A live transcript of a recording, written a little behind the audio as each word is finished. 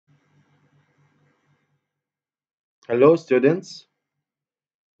Hello, students.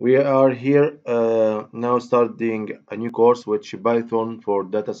 We are here now starting a new course, which Python for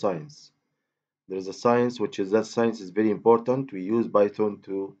data science. There is a science, which is that science is very important. We use Python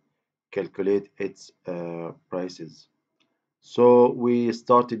to calculate its prices. So we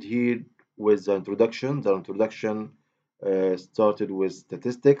started here with the introduction. The introduction started with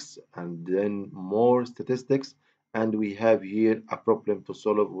statistics and then more statistics. And we have here a problem to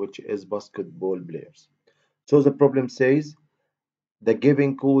solve, which is basketball players. So the problem says, the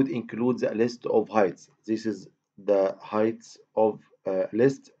given code includes a list of heights. This is the heights of a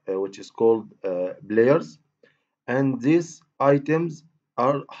list, which is called players. And these items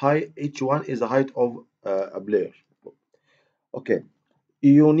are high. Each one is the height of a player. Okay.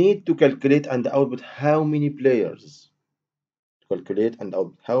 You need to calculate and output how many players. Calculate and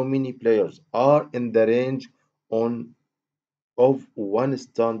output how many players are in the range on of one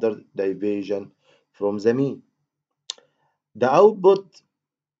standard deviation from the mean. The output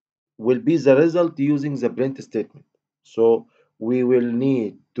will be the result using the print statement. So we will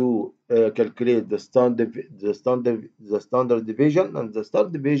need to calculate the standard deviation, and the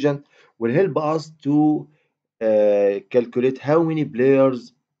standard deviation will help us to calculate how many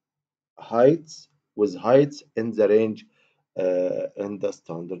players heights with heights in the range in the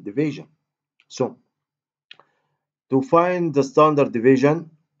standard deviation. So to find the standard deviation,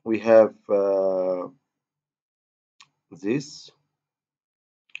 we have this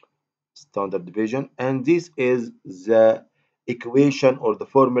standard deviation, and this is the equation or the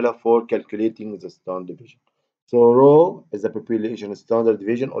formula for calculating the standard deviation. So rho is the population standard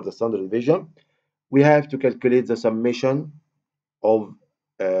deviation or the standard deviation. We have to calculate the summation of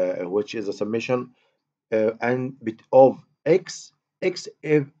which is the summation and bit of x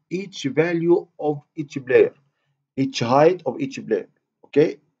if each value of each player, each height of each player.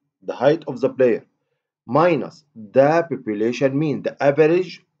 Okay, the height of the player minus the population mean, the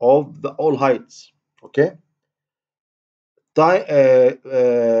average of the all heights. Okay,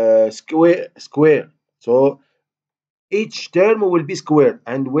 square. So each term will be squared,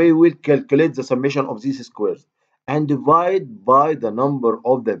 and we will calculate the summation of these squares and divide by the number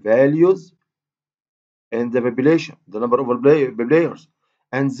of the values in the population, the number of players,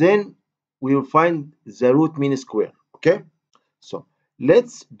 and then we will find the root mean square. Okay, so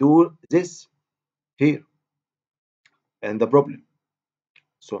let's do this here and the problem.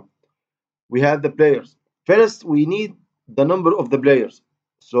 So we have the players. First, we need the number of the players.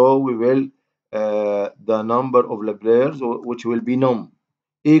 So we will the number of the players, which will be num,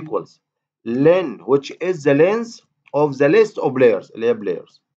 equals len, which is the length of the list of players.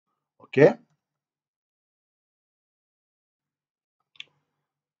 Okay.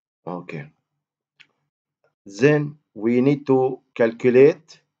 Okay. Then we need to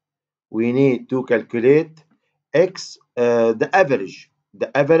calculate. We need to calculate x, the average,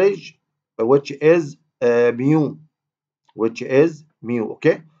 which is mu,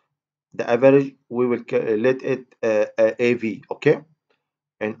 Okay. The average, we will let it AV, okay,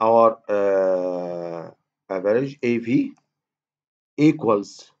 and our average AV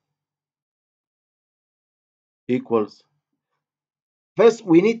equals first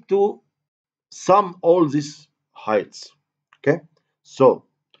we need to sum all these heights. Okay, so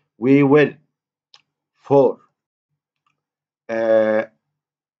we will for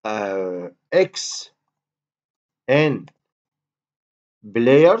x n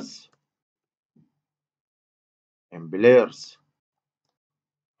players and players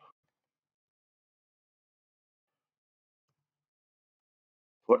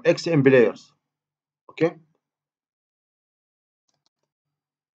for x n players. Okay,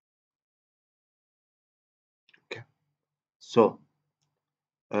 okay, so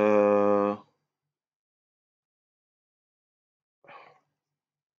uh,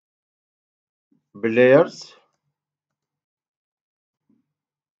 players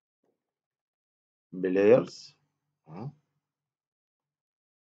uh,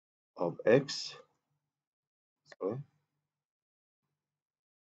 of x, sorry,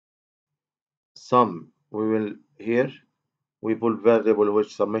 sum, we will here we put variable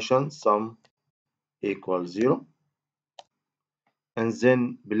which summation sum equals 0, and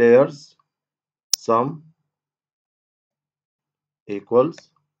then players sum equals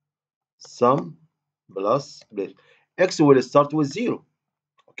sum plus player. X will start with 0.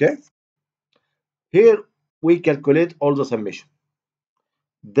 Okay, here we calculate all the summation.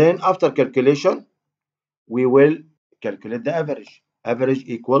 Then after calculation we will calculate the average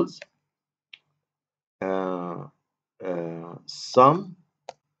equals sum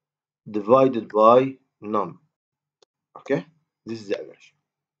divided by num. Okay, this is the average.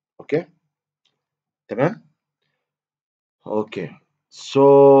 Okay, تمام. Okay.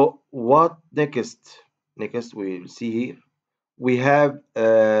 So what next? Next we will see here. We have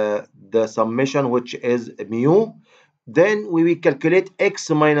the summation which is mu. Then we will calculate x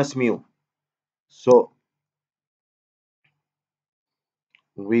minus mu. So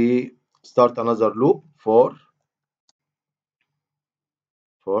we start another loop for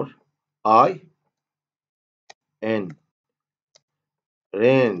I in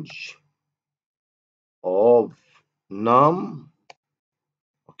range of num.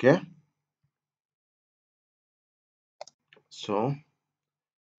 Okay. So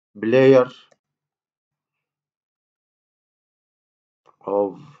player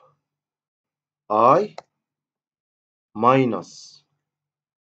of I minus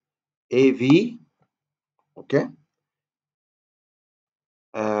AV. Okay.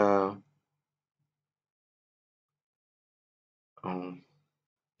 Uh, um,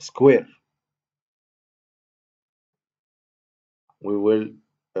 square. We will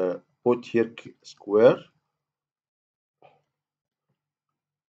put here square.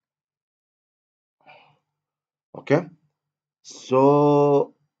 Okay.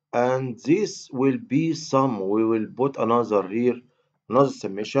 So, and this will be sum. We will put another here, another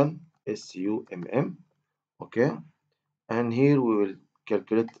summation, SUMM. Okay. And here we will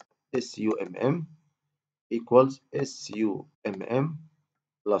calculate SUMM equals SUMM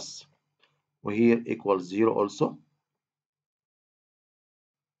plus. Here equals 0 also.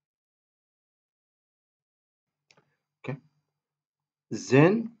 Okay.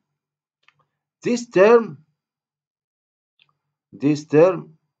 Then this term, this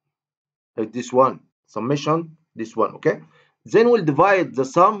one, summation, this one. Okay. Then we'll divide the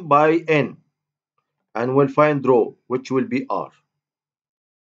sum by n and we'll find rho, which will be r.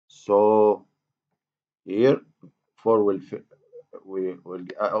 So here 4 we will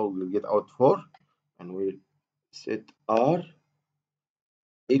get out 4 and we'll set r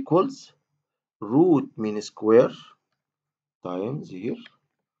equals root mean square times here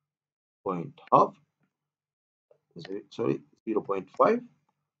point half, sorry, 0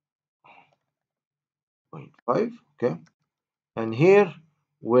 0.5, okay. And here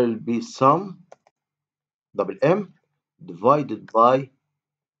will be sum double m divided by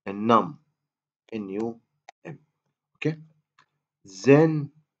a num, nu m. Okay.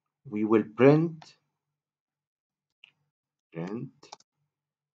 Then we will print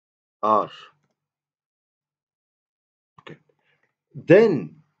r. Okay.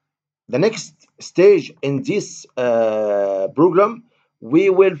 Then the next stage in this program, we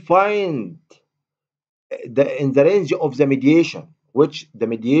will find in the range of the mediation, which the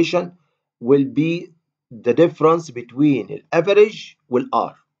mediation will be the difference between the average with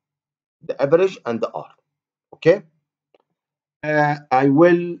r, the average and the r. Okay. I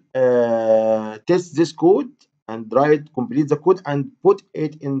will test this code and complete the code and put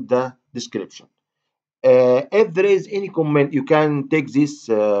it in the description. If there is any comment, you can take this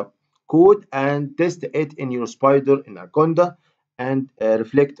code and test it in your spider in Anaconda and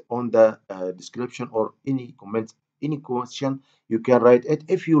reflect on the description or any comments, any question, you can write it.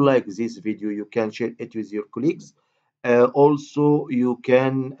 If you like this video, you can share it with your colleagues. Also, you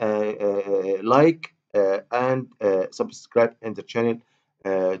can like and subscribe in the channel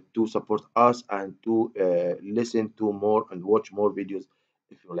to support us and to listen to more and watch more videos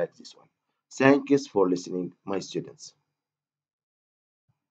if you like this one. Thanks for listening, my students.